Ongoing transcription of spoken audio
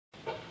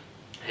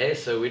Hey,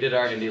 so we did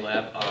our indie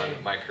lab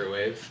on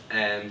microwaves,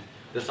 and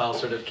this all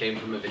sort of came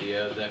from a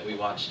video that we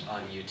watched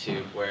on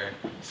YouTube where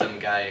some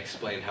guy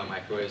explained how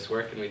microwaves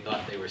work, and we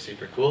thought they were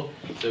super cool.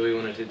 So we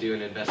wanted to do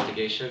an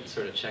investigation,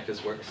 sort of check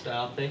his work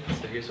style thing.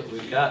 So here's what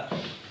we've got.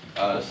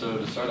 So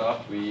to start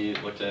off, we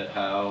looked at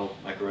how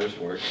microwaves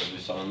work, as we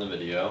saw in the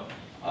video.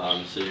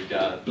 So you've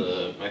got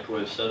the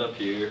microwave setup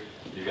here.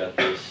 You've got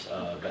this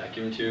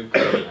vacuum tube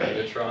called a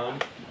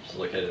magnetron. Just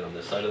look at it on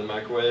this side of the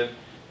microwave.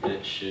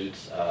 It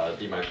shoots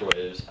the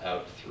microwaves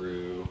out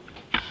through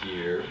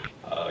here,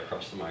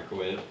 across the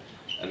microwave.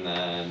 And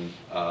then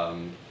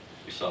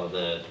we saw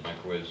that the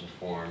microwaves will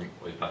form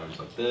wave patterns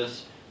like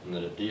this. And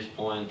then at these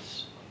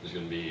points, there's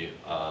going to be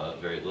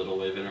very little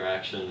wave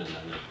interaction. And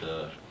then at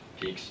the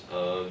peaks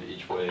of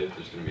each wave,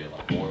 there's going to be a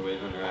lot more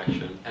wave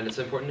interaction. And it's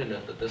important to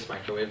note that this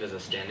microwave is a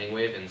standing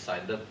wave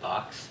inside the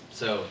box,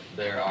 so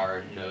there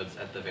are nodes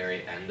at the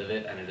very end of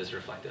it, and it is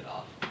reflected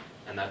off.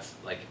 And that's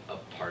like a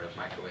part of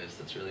microwaves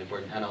that's really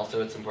important. And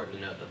also it's important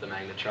to note that the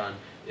magnetron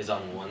is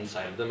on one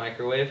side of the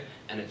microwave,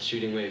 and it's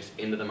shooting waves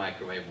into the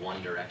microwave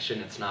one direction.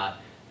 It's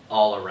not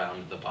all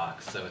around the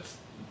box, so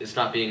it's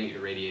not being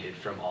irradiated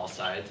from all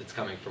sides. It's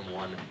coming from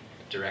one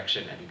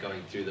direction and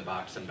going through the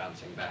box and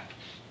bouncing back.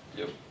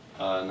 Yep.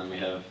 And then we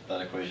have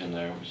that equation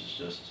there, which is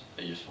just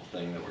a useful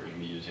thing that we're going to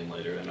be using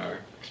later in our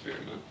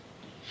experiment.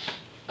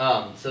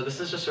 So this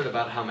is just sort of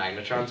about how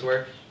magnetrons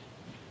work.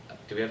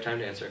 Do we have time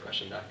to answer a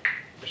question, Doc?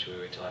 Or should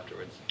we wait till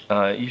afterwards?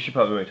 You should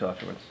probably wait till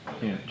afterwards.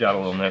 You can jot a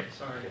little note.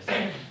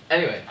 Sorry.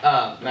 Anyway,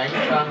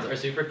 magnetrons are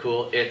super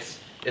cool. It's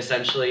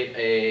essentially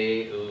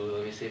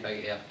let me see if I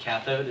get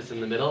cathode is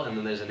in the middle, and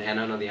then there's an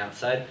anode on the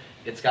outside.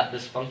 It's got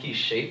this funky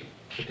shape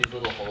with these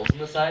little holes in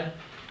the side.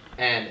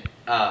 And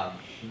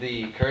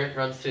the current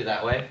runs through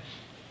that way.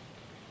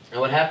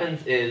 And what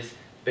happens is,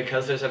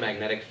 because there's a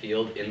magnetic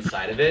field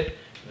inside of it,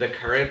 the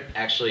current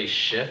actually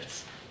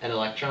shifts, and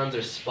electrons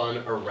are spun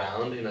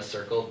around in a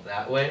circle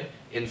that way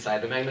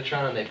inside the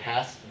magnetron, and they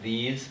pass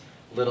these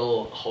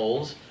little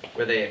holes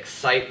where they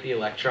excite the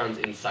electrons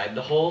inside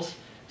the holes,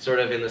 sort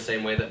of in the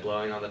same way that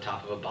blowing on the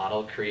top of a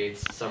bottle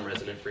creates some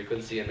resonant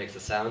frequency and makes a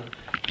sound.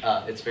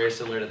 It's very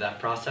similar to that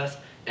process,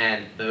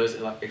 and those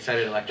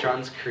excited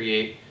electrons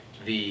create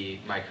the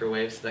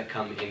microwaves that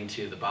come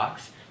into the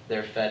box.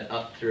 They're fed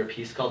up through a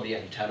piece called the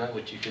antenna,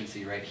 which you can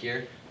see right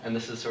here. And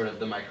this is sort of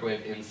the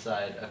microwave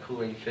inside a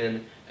cooling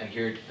fin, and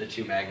here are the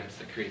two magnets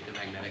that create the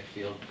magnetic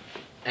field.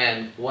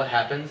 And what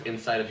happens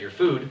inside of your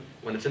food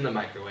when it's in the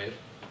microwave,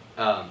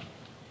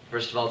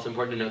 first of all, it's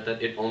important to note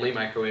that it only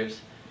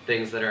microwaves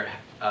things that are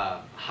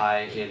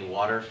high in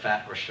water,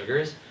 fat, or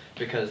sugars,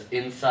 because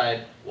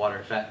inside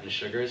water, fat, and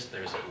sugars,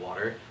 there's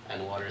water,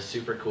 and water is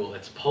super cool.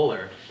 It's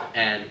polar,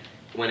 and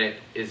when it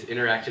is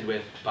interacted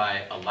with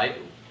by a light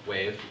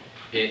wave,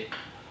 it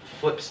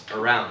flips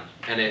around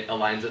and it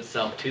aligns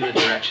itself to the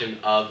direction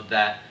of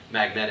that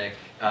magnetic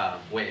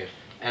wave.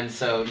 And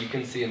so you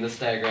can see in this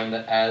diagram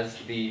that as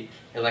the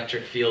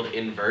electric field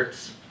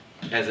inverts,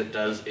 as it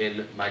does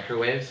in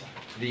microwaves,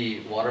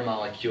 the water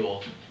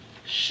molecule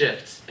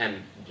shifts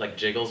and like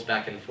jiggles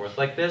back and forth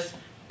like this,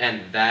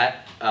 and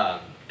that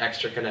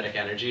extra kinetic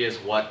energy is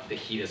what the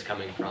heat is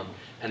coming from.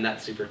 And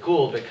that's super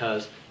cool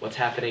because what's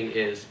happening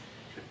is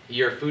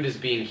your food is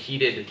being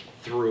heated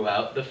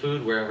throughout the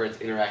food wherever it's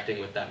interacting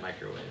with that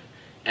microwave.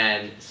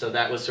 And so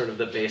that was sort of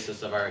the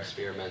basis of our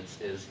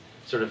experiments, is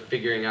sort of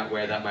figuring out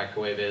where that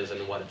microwave is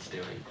and what it's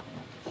doing.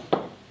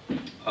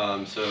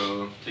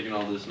 So taking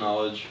all this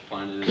knowledge,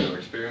 applying it into our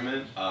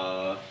experiment,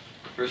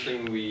 first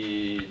thing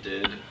we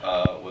did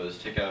was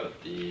take out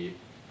the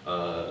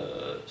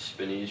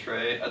spinny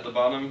tray at the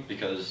bottom,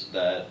 because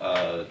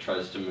that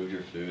tries to move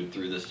your food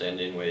through the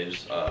standing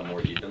waves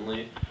more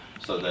evenly,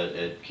 so that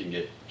it can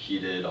get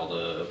heated. All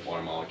the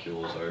water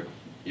molecules are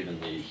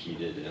evenly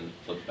heated and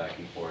flipped back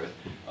and forth.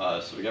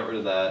 So we got rid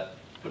of that,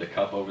 put a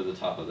cup over the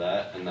top of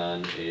that, and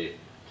then a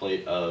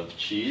plate of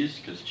cheese,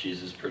 because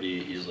cheese is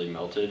pretty easily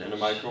melted in a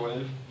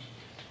microwave.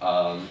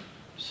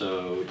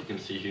 So you can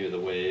see here the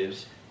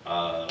waves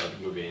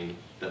moving,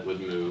 that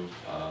would move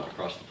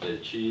across the plate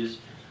of cheese,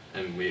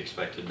 and we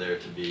expected there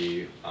to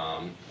be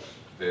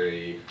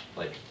very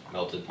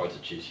melted parts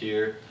of cheese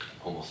here,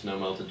 almost no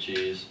melted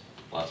cheese,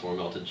 lots more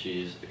melted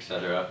cheese,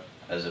 etc.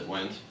 as it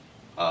went.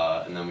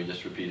 And then we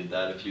just repeated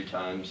that a few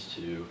times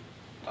to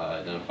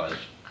identify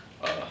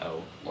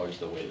how large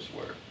the waves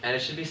were. And it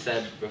should be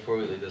said before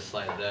we leave this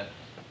slide that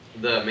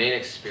the main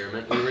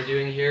experiment we were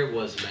doing here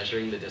was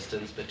measuring the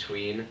distance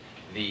between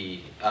the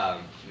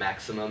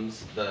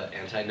maximums, the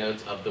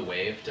antinodes of the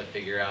wave, to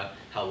figure out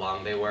how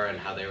long they were and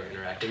how they were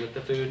interacting with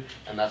the food.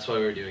 And that's why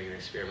we were doing an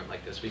experiment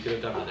like this. We could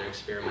have done other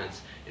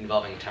experiments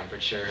involving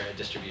temperature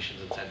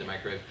distributions inside the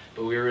microwave,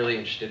 but we were really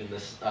interested in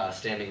this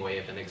standing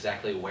wave and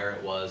exactly where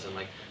it was, and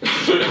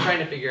sort of trying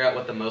to figure out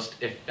what the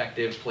most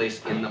effective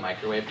place in the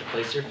microwave to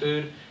place your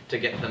food to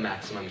get the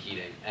maximum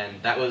heating.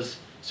 And that was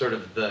sort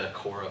of the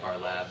core of our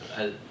lab,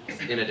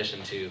 in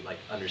addition to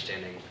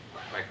understanding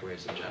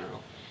microwaves in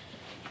general.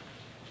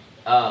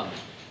 Our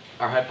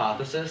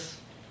hypothesis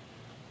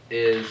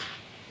is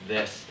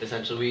this.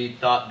 Essentially, we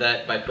thought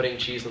that by putting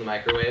cheese in the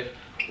microwave,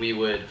 we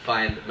would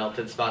find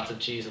melted spots of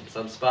cheese in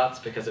some spots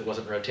because it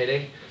wasn't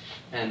rotating,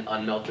 and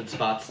unmelted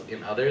spots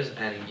in others,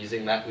 and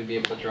using that we'd be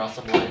able to draw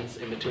some lines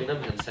in between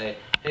them and say,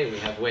 hey, we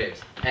have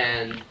waves.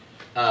 And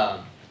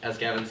as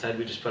Gavin said,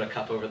 we just put a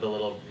cup over the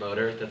little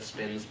motor that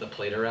spins the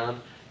plate around,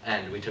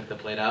 and we took the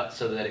plate out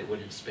so that it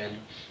wouldn't spin,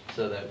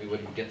 so that we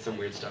wouldn't get some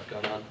weird stuff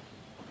going on.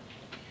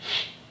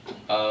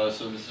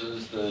 So this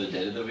is the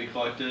data that we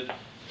collected.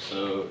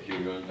 So here,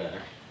 going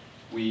back,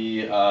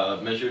 we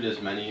measured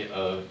as many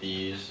of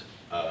these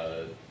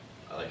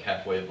like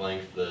half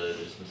wavelength, the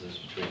distances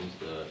between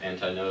the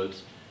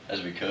antinodes,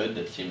 as we could.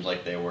 That seemed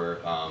like they were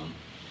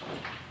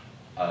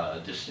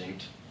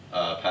distinct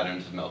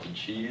patterns of melted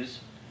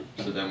cheese.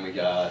 So then we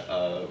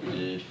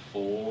did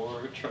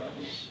 4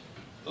 tries.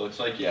 It looks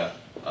like, yeah,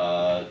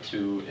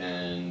 2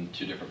 in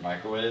 2 different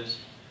microwaves.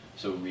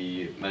 So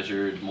we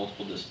measured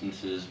multiple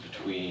distances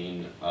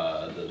between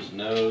those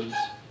nodes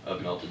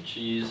of melted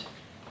cheese,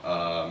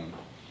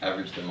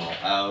 averaged them all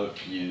out,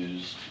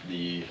 used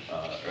the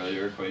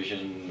earlier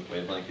equation,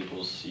 wavelength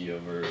equals C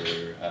over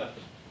F,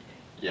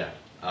 yeah,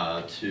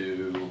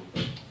 to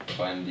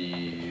find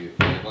the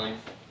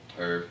wavelength,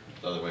 or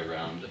the other way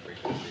around. The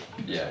frequency.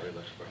 Yeah. That's what we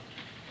looked for.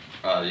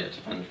 Yeah,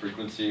 to find the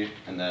frequency,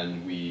 and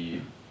then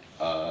we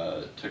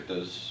took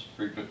those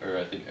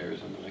I think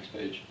errors on the next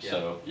page. Yeah.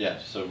 So yeah,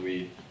 so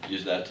we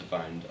used that to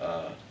find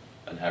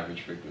an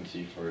average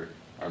frequency for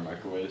our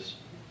microwaves.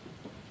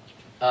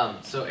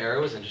 So error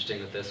was interesting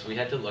with this. We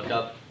had to look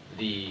up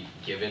the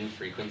given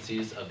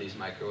frequencies of these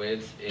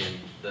microwaves in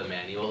the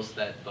manuals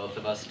that both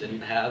of us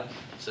didn't have.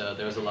 So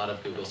there was a lot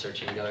of Google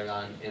searching going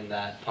on in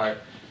that part.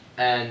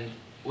 And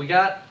we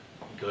got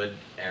good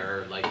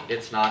error, like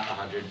it's not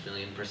 100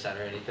 million%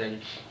 or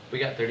anything. We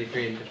got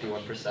 33 and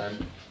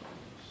 51%.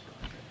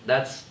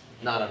 That's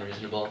not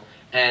unreasonable.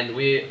 And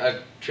we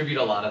attribute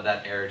a lot of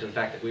that error to the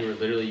fact that we were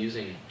literally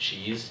using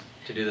cheese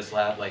to do this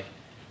lab. Like,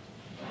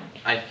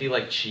 I feel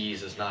like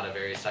cheese is not a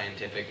very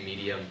scientific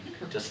medium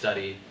to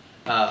study,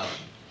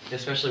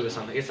 especially with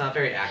something. It's not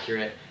very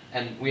accurate.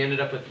 And we ended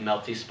up with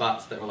melty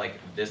spots that were like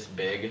this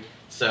big.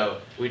 So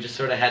we just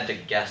sort of had to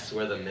guess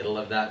where the middle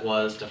of that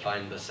was to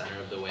find the center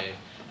of the wave.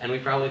 And we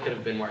probably could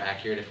have been more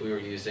accurate if we were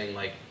using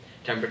like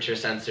temperature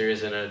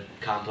sensors in a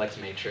complex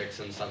matrix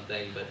and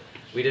something, but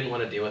we didn't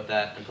want to deal with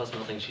that. And plus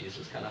melting cheese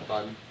was kind of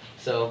fun.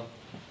 So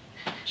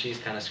cheese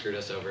kind of screwed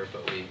us over,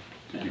 but we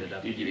ended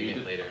up eating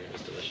it later and it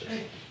was delicious.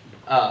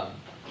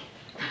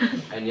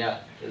 And yeah,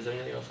 is there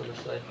anything else on this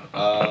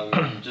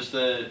slide? Just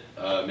that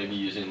maybe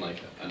using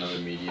like another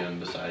medium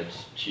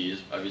besides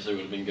cheese obviously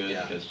would have been good,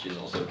 Yeah. because cheese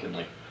also can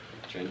like,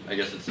 I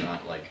guess it's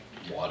not like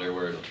water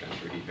where it'll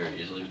transfer heat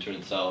very easily between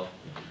itself.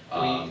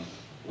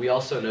 We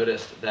also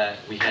noticed that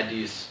we had to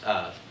use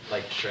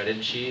like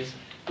shredded cheese.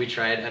 We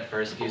tried at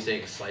first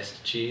using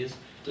sliced cheese,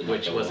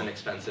 which was an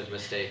expensive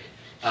mistake.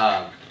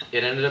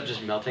 It ended up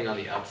just melting on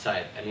the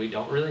outside, and we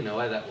don't really know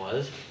why that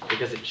was,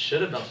 because it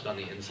should have melted on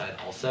the inside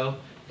also.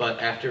 But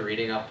after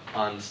reading up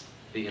on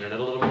the internet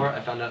a little more,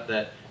 I found out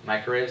that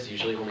microwaves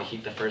usually only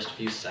heat the first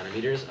few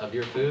centimeters of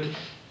your food,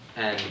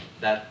 and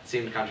that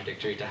seemed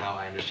contradictory to how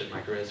I understood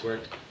microwaves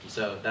worked.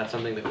 So that's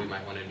something that we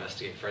might want to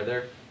investigate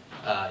further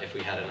if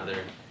we had another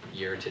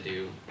year to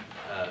do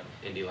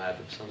indie lab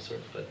of some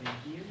sort, but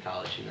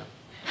college, you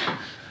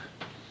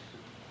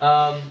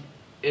know.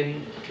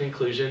 In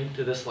conclusion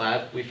to this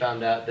lab, we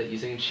found out that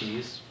using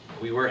cheese,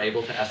 we were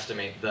able to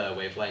estimate the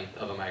wavelength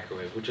of a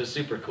microwave, which was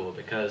super cool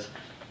because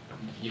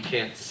you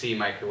can't see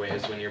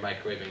microwaves when you're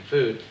microwaving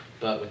food,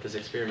 but with this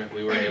experiment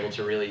we were able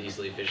to really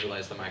easily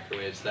visualize the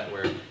microwaves that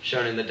were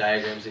shown in the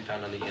diagrams we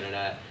found on the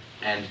internet,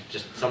 and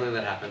just something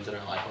that happens in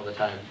our life all the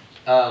time.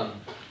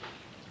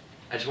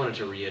 I just wanted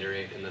to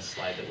reiterate in this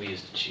slide that we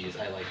used cheese.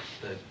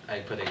 I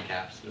put in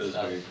caps and It was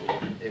stuff. very cool.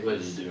 It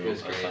was a great.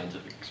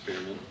 scientific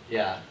experiment.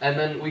 Yeah, and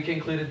then we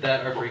concluded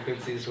that our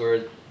frequencies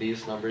were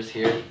these numbers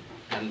here,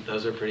 and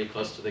those are pretty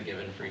close to the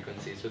given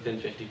frequencies,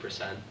 within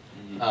 50%,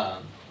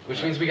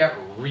 which means we got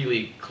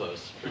really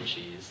close for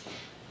cheese.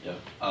 Yep.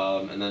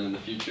 And then in the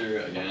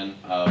future, again,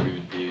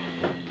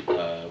 we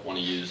would want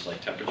to use like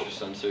temperature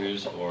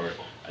sensors or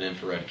an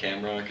infrared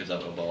camera, because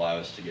that would allow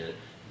us to get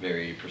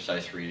very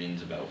precise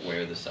readings about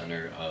where the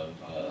center of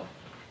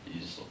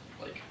these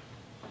like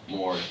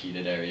more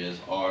heated areas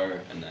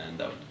are, and then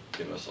that would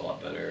give us a lot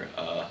better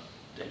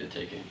data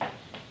taking.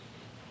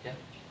 Yeah.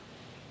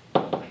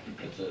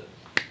 That's it.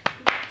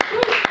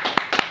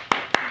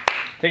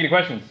 Take any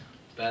questions?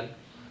 Ben?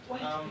 I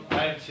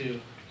have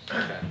 2.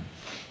 Okay.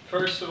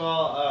 First of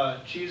all,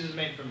 cheese is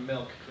made from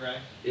milk,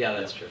 correct? Yeah,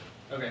 that's true.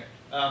 Okay.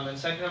 And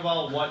second of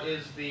all, what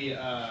is the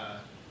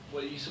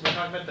what you said? We're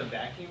talking about the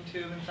vacuum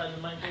tube inside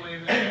the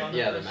microwave.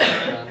 Yeah, the first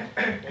slide.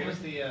 magnetron. What was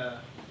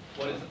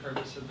what is the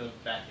purpose of the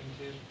vacuum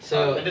tube?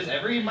 So And does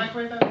every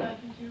microwave have a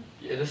vacuum tube?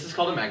 yeah, this is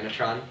called a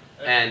magnetron,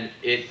 and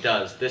it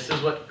does. This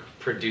is what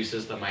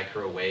produces the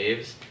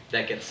microwaves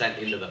that get sent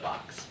into the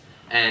box,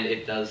 and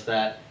it does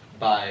that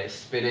by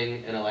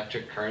spinning an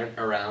electric current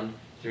around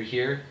through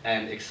here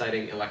and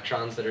exciting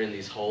electrons that are in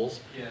these holes,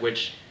 Yeah.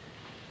 which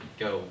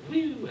go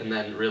woo and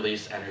then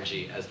release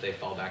energy as they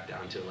fall back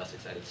down to a less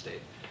excited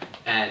state.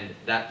 And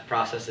that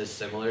process is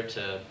similar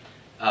to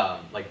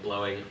like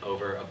blowing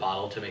over a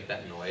bottle to make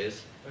that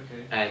noise.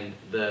 Okay. And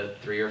the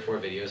 3 or 4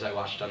 videos I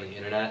watched on the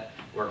internet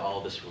were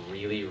all this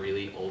really,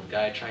 really old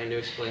guy trying to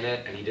explain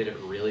it, and he did it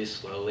really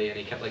slowly, and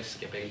he kept like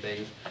skipping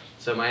things.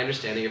 So my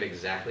understanding of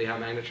exactly how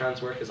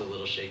magnetrons work is a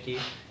little shaky,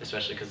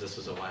 especially because this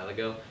was a while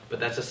ago, but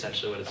that's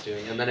essentially what it's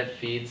doing. And then it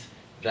feeds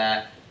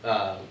that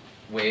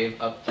wave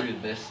up through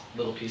this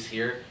little piece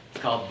here.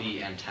 It's called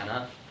the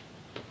antenna.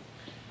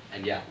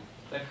 And yeah.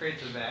 That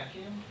creates a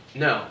vacuum?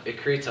 No, it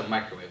creates a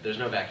microwave. There's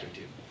no vacuum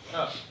tube.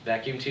 Oh.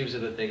 Vacuum tubes are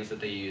the things that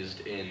they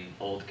used in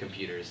old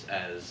computers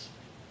as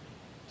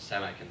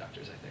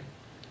semiconductors, I think.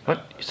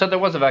 What? You said there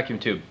was a vacuum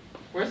tube.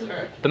 Where's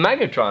the The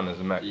magnetron is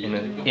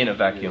Yeah. in a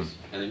vacuum.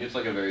 I think it's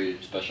like a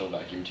very special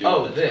vacuum tube.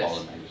 Oh, that's this.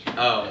 called a magnetron.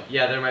 Oh,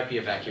 yeah, there might be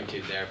a vacuum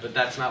tube there, but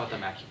that's not what the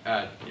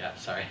yeah,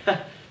 sorry.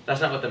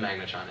 That's not what the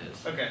magnetron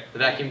is. Okay. The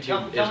vacuum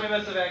tube Tell is... me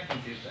about the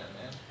vacuum tube then,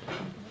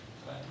 man.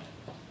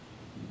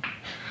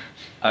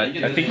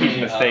 I think he's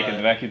mistaken.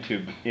 The vacuum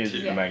tube is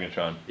Yeah. the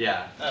magnetron.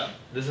 Yeah. Oh.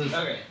 This is...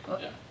 Okay.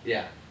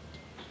 Yeah.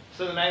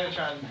 So the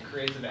magnetron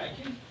creates a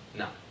vacuum?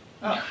 No.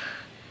 Oh.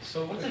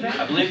 So what's a I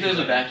vacuum? believe there's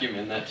a vacuum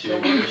in that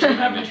tube, which the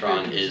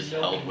magnetron is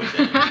held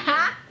within.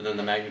 And then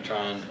the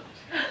magnetron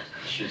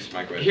shoots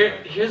microwaves.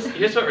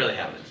 Here's what really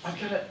happens. I'm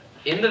gonna.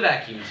 In the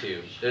vacuum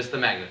tube, there's the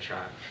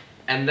magnetron.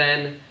 And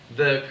then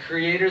the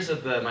creators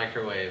of the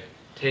microwave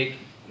take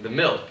the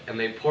milk and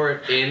they pour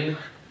it in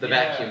the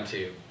Yeah. vacuum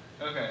tube.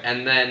 Okay.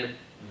 And then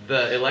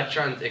the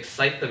electrons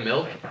excite the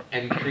milk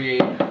and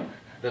create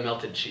the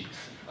melted cheese.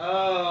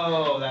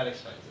 Oh, that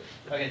explains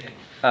it. Okay, thank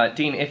you.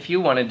 Dean, if you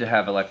wanted to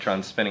have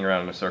electrons spinning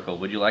around in a circle,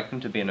 would you like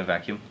them to be in a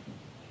vacuum?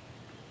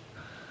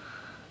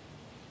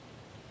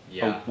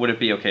 Yeah. Or would it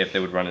be okay if they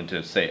would run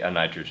into, say, a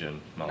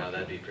nitrogen molecule? No,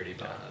 that'd be pretty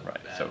bad.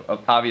 Right. bad.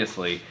 So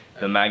obviously,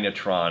 the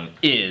magnetron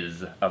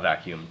is a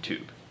vacuum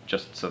tube,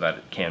 just so that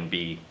it can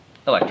be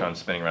electrons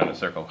spinning around in a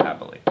circle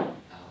happily. Oh,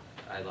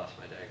 I lost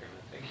my diagram,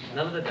 I think.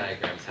 None of the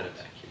diagrams had a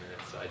vacuum in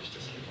it, so I just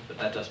assumed. But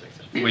that does make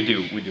sense. We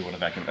do want a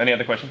vacuum. Any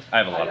other questions? I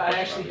have a lot of I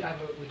questions. actually have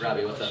a legitimate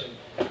Robbie, what's up?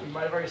 question. You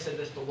might have already said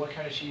this, but what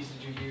kind of cheese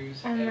did you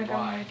use Oh my and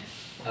why?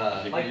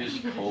 I think Like- I use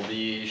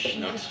Colby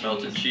Schnucks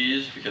melted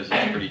cheese because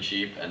it's pretty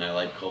cheap, and I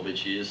like Colby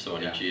cheese, so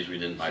any Yeah. cheese we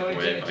didn't So it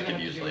microwave didn't I have could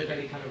to use do with later.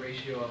 any kind of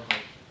ratio of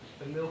like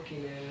the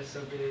milkiness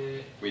of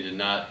it. We did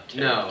not take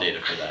No.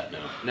 data for that, no.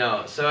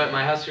 No, so at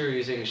my house we were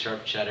using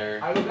sharp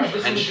cheddar.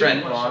 This And is a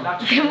shred. good question, not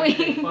just Can to we-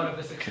 make fun of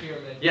this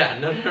experiment. Yeah,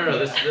 no.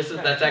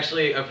 That's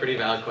actually a pretty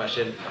valid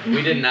question.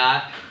 We did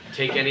not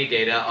take any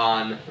data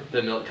on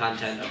the milk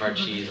content of our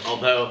cheese,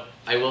 although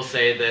I will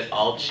say that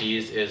all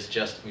cheese is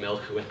just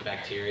milk with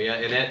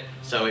bacteria in it,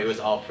 so it was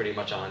all pretty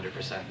much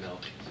 100%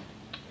 milk.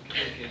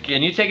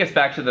 Can you take us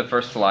back to the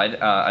first slide?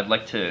 I'd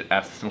like to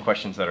ask some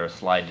questions that are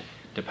slide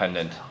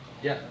dependent.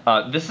 Yeah.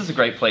 This is a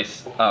great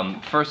place.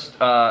 First,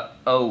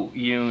 oh,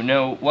 you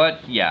know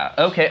what? Yeah.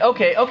 Okay.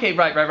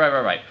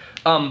 Right.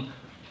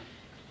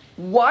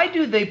 Why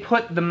do they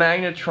put the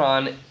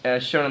magnetron,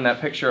 as shown in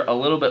that picture, a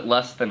little bit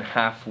less than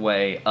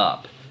halfway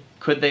up?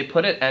 Could they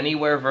put it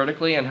anywhere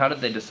vertically, and how did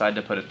they decide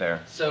to put it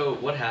there? So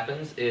what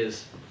happens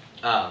is,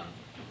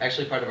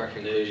 actually part of our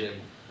conclusion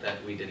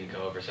that we didn't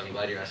go over, so I'm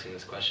glad you're asking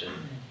this question.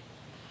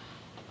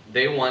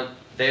 They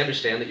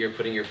understand that you're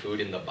putting your food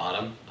in the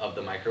bottom of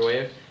the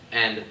microwave,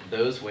 and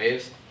those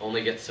waves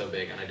only get so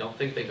big, and I don't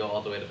think they go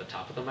all the way to the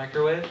top of the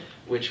microwave,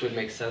 which would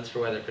make sense for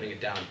why they're putting it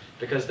down,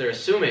 because they're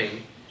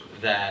assuming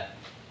that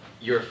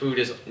your food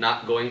is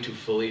not going to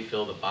fully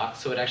fill the box,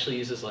 so it actually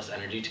uses less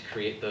energy to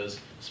create those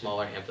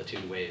smaller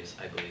amplitude waves,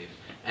 I believe.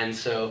 And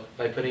so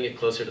by putting it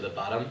closer to the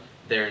bottom,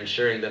 they're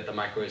ensuring that the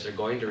microwaves are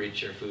going to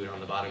reach your food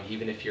on the bottom,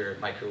 even if you're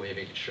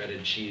microwaving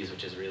shredded cheese,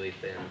 which is really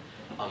thin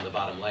on the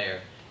bottom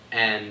layer.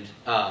 And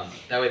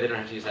that way they don't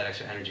have to use that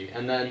extra energy.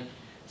 And then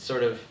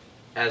sort of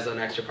as an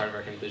extra part of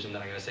our conclusion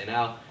that I'm going to say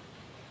now,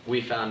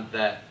 we found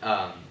that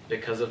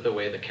because of the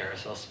way the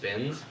carousel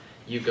spins,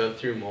 you go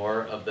through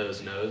more of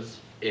those nodes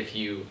if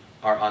you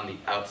are on the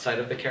outside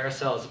of the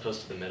carousel as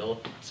opposed to the middle.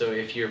 So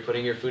if you're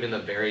putting your food in the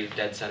very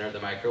dead center of the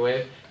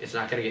microwave, it's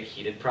not going to get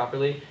heated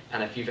properly.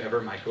 And if you've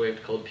ever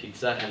microwaved cold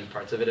pizza and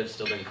parts of it have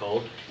still been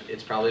cold,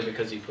 it's probably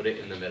because you put it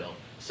in the middle.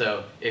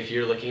 So if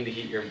you're looking to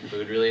heat your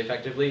food really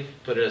effectively,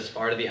 put it as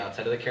far to the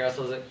outside of the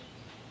carousel as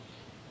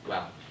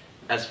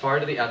as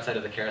far to the outside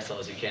of the carousel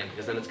as you can,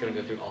 because then it's going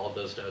to go through all of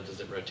those nodes as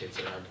it rotates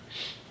around.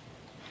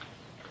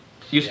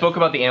 You Yeah. spoke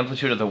about the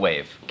amplitude of the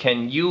wave.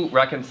 Can you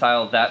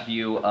reconcile that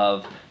view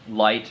of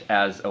light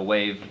as a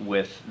wave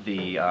with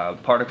the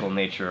particle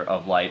nature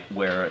of light,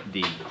 where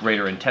the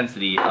greater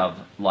intensity of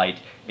light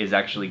is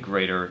actually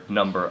greater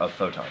number of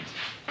photons?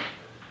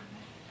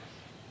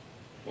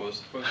 What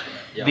was the question?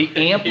 Yeah. The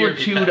Can you repeat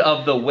amplitude that?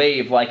 of the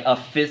wave, like a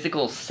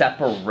physical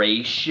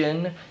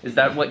separation, is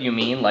that what you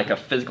mean? Like a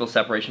physical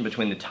separation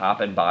between the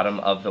top and bottom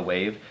of the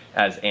wave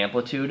as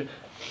amplitude?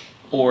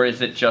 Or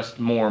is it just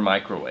more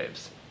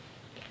microwaves?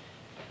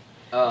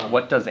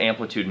 What does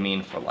amplitude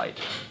mean for light?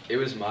 It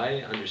was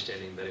my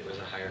understanding that it was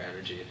a higher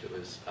energy if it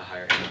was a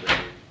higher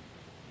amplitude.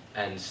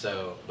 And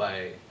so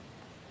by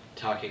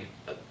talking,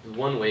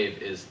 one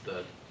wave is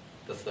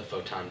that's the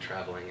photon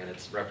traveling, and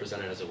it's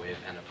represented as a wave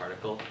and a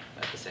particle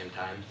at the same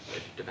time,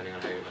 depending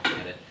on how you're looking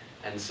at it.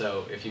 And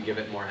so if you give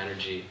it more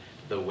energy,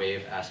 the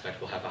wave aspect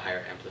will have a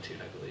higher amplitude,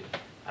 I believe.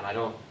 And I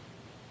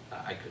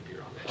could be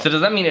wrong. So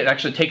does that mean it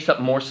actually takes up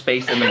more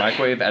space in the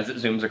microwave as it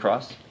zooms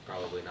across?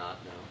 Probably not,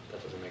 no.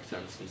 That doesn't make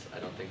sense, since I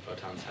don't think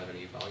photons have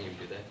any volume,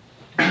 do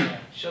they? Yeah,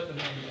 shut the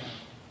man down.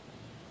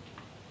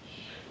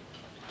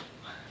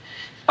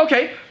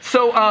 Okay,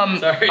 so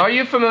Sorry. are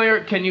you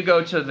familiar? Can you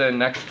go to the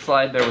next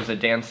slide? There was a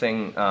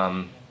dancing.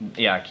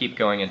 Yeah, keep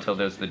going until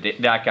there's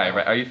that guy.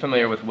 Right? Are you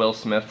familiar with Will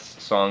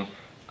Smith's song,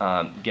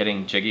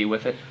 "Getting Jiggy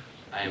with It"?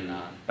 I am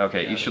not.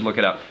 Okay, you should look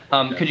it up.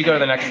 Could you go to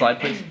the next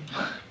slide, please?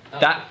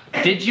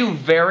 Did you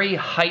vary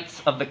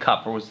heights of the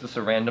cup, or was this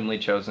a randomly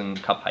chosen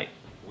cup height?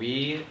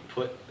 We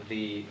put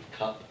the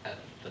cup at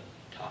the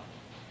top.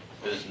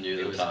 It was near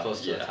the It was top.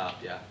 close to the top,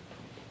 yeah.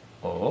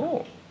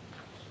 Oh.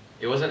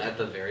 It wasn't at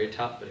the very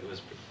top, but it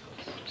was pretty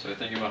close. So the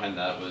thinking behind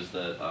that was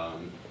that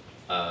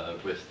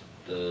with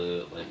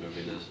the light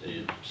moving as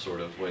a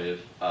sort of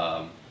wave,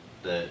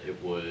 that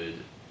it would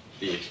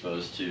be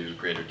exposed to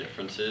greater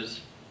differences.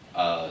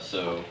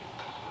 So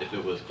if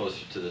it was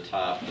closer to the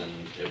top, then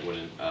it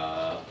wouldn't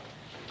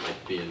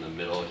like be in the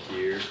middle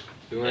here.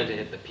 We wanted to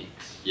hit the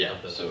peaks. Yeah,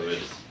 of those so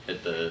waves. it's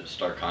hit the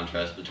stark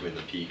contrast between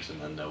the peaks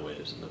and then no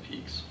waves in the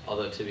peaks.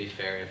 Although to be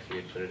fair, if we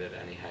had put it at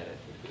any height, I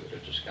think we would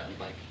have just gotten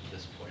like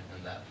this point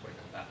and that point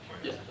and that point.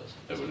 Yeah, as opposed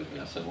to that would have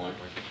been similar.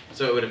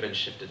 So it would have been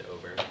shifted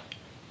over.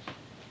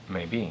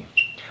 Maybe.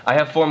 I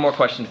have 4 more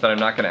questions that I'm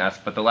not going to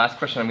ask, but the last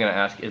question I'm going to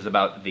ask is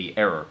about the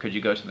error. Could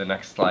you go to the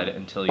next slide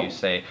until you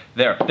say,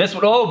 there, this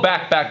one, oh,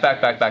 back.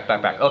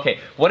 Okay,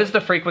 what is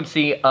the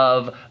frequency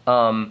of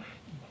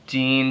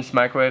Dean's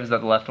microwave? Is that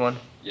the left one?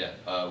 Yeah,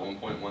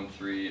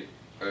 1.13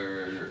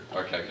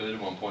 are calculated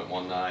 1.19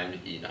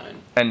 E9.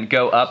 And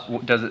go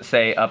up, does it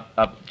say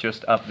up,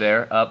 just up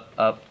there? Up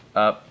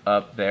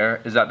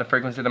there? Is that the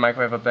frequency of the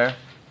microwave up there?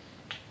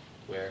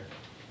 Where?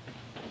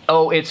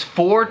 Oh, it's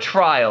 4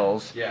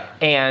 trials, Yeah.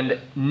 and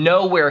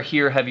nowhere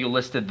here have you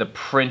listed the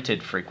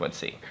printed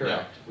frequency.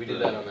 Correct. We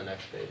did that on the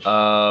next page.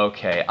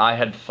 Okay, I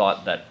had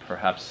thought that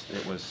perhaps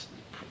it was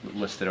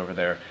listed over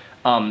there.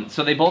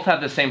 So they both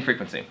have the same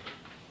frequency.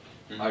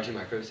 R2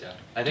 microwaves, yeah.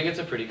 I think it's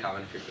a pretty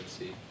common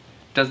frequency.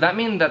 Does that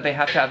mean that they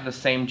have to have the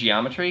same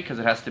geometry? Because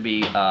it has to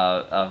be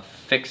a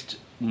fixed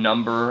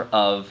number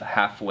of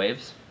half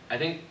waves? I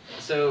think,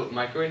 so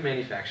microwave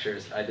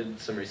manufacturers, I did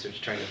some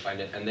research trying to find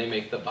it, and they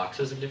make the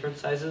boxes of different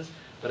sizes,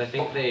 but I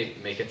think they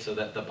make it so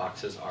that the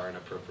boxes are an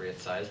appropriate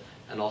size,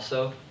 and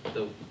also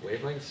the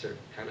wavelengths are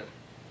kind of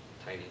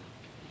tiny.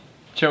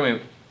 Show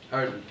me.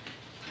 Or,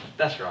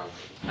 that's wrong.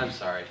 I'm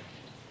sorry.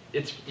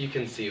 You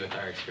can see with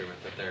our experiment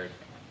that they're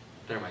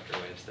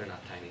microwaves. They're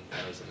not tiny.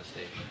 That was a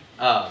mistake.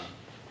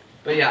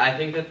 But yeah, I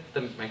think that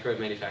the microwave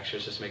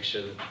manufacturers just make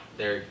sure that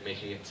they're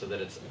making it so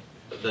that it's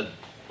the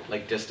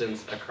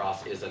distance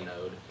across is a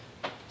node.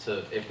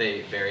 So if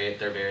they vary it,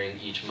 they're varying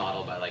each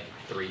model by like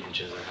 3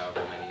 inches or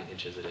however many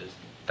inches it is.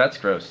 That's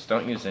gross.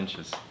 Don't use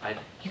inches. I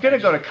You gotta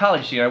go to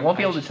college, Gene. I won't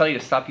be able to tell you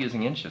to stop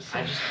using inches.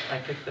 I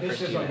picked the This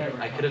first is unit.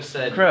 whatever. I could have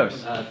said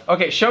Gross.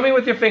 Okay, show me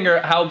with your finger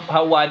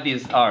how wide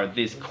these are.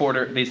 These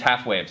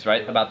half waves,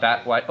 right? About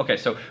that wide. Okay,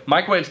 so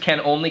microwaves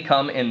can only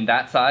come in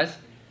that size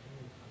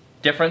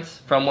difference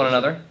from one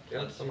another.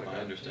 Yeah, That's something like my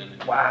that. understanding.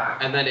 Wow.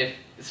 And then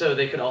so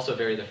they could also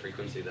vary the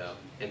frequency though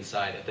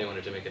inside if they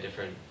wanted to make a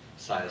different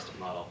sized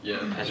model. Yeah,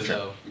 And just-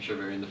 so I'm sure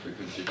varying the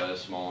frequency by a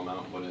small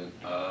amount wouldn't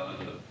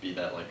be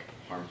that like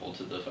harmful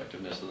to the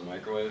effectiveness of the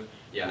microwave.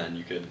 Yeah. And then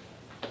you could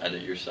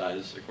edit your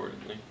size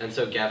accordingly. And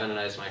so Gavin and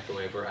I's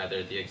microwave were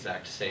either the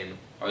exact same.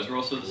 Ours were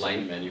also the Length.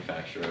 same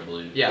manufacturer, I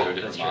believe. Yeah, They're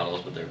different that's true.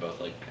 models, but they're both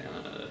like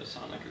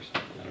Panasonic or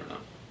something. I don't know.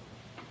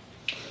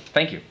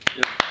 Thank you.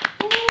 Yep.